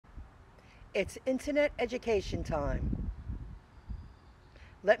It's internet education time.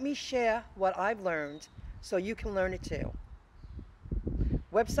 Let me share what I've learned so you can learn it too.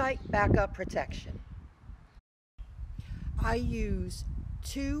 Website backup protection. I use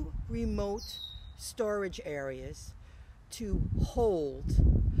two remote storage areas to hold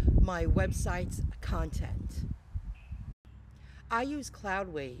my website's content. I use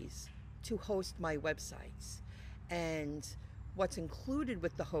Cloudways to host my websites, and what's included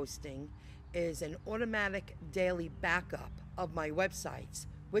with the hosting is an automatic daily backup of my websites,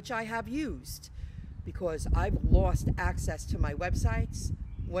 which I have used because I've lost access to my websites.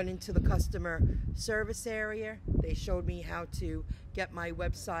 Went into the customer service area. They showed me how to get my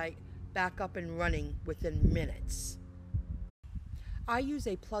website back up and running within minutes. I use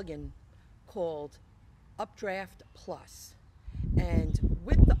a plugin called Updraft Plus. And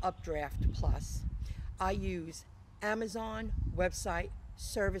with the Updraft Plus, I use Amazon Website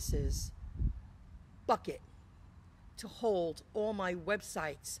Services bucket to hold all my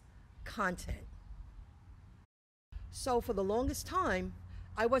website's content. So for the longest time,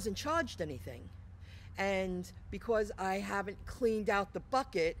 I wasn't charged anything. And because I haven't cleaned out the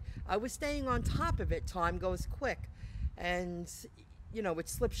bucket, I was staying on top of it. Time goes quick. And it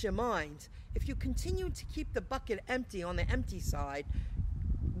slips your mind. If you continue to keep the bucket empty on the empty side,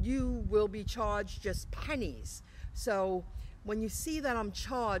 you will be charged just pennies. So when you see that I'm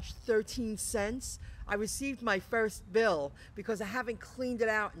charged 13 cents, I received my first bill because I haven't cleaned it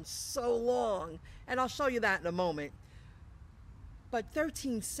out in so long. And I'll show you that in a moment. But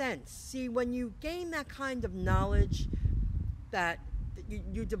 13 cents, see, when you gain that kind of knowledge, that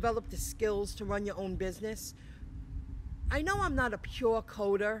you develop the skills to run your own business. I know I'm not a pure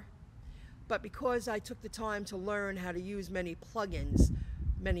coder, but because I took the time to learn how to use many plugins,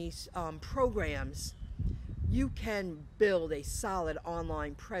 many programs, you can build a solid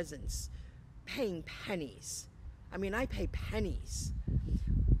online presence paying pennies. I mean, I pay pennies.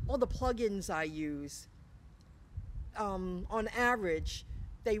 All the plugins I use, on average,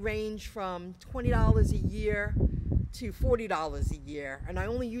 they range from $20 a year to $40 a year, and I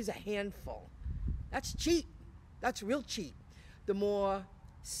only use a handful. That's cheap. That's real cheap. The more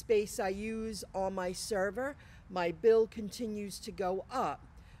space I use on my server, my bill continues to go up.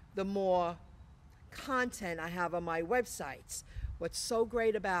 The more content I have on my websites. What's so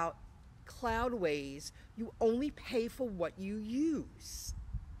great about Cloudways, you only pay for what you use.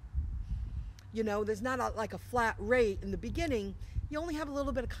 There's not like a flat rate in the beginning. You only have a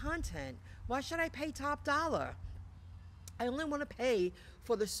little bit of content. Why should I pay top dollar? I only want to pay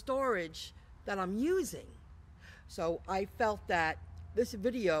for the storage that I'm using. So I felt that this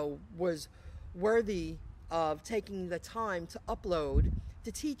video was worthy of taking the time to upload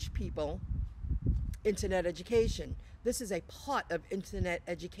to teach people internet education. This is a part of internet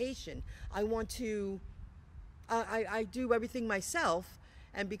education. I want to, I do everything myself,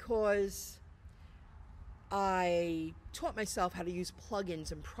 and because I taught myself how to use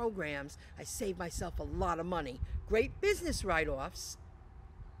plugins and programs, I saved myself a lot of money. Great business write-offs,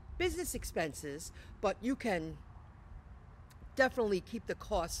 business expenses, but you can definitely keep the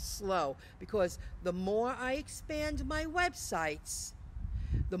costs low, because the more I expand my websites,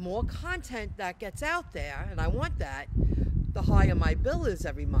 the more content that gets out there, and I want that, the higher my bill is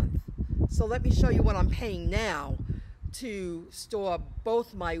every month. So let me show you what I'm paying now to store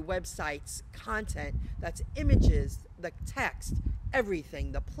both my website's content. That's images, the text,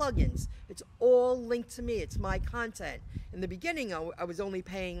 everything, the plugins. It's all linked to me. It's my content. In the beginning, I was only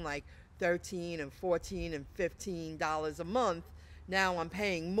paying like $13 and $14 and $15 a month. Now I'm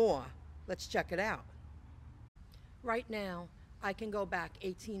paying more. Let's check it out. Right now, I can go back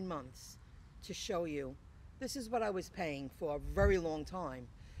 18 months to show you. This is what I was paying for a very long time.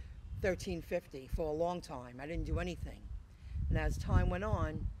 $13.50 for a long time. I didn't do anything. And as time went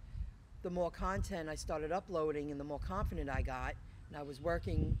on, the more content I started uploading and the more confident I got, and I was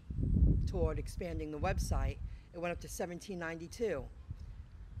working toward expanding the website, it went up to $17.92.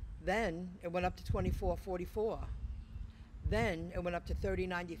 Then it went up to $24.44. Then it went up to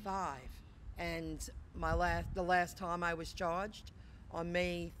 $30.95. And the last time I was charged, on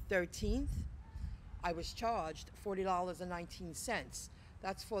May 13th, I was charged $40.19.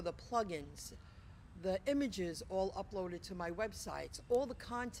 That's for the plugins, the images all uploaded to my websites, all the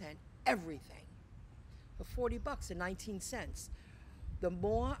content, everything, for $40.19. The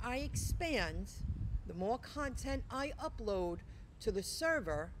more I expand, the more content I upload to the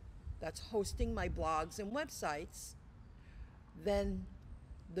server that's hosting my blogs and websites, then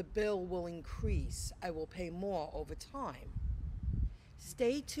the bill will increase. I will pay more over time.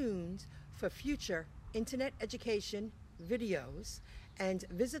 Stay tuned for future internet education videos And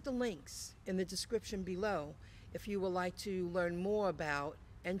visit the links in the description below if you would like to learn more about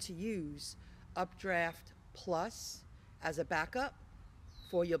and to use Updraft Plus as a backup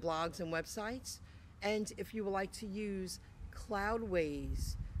for your blogs and websites, and if you would like to use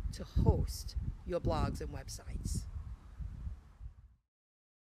Cloudways to host your blogs and websites.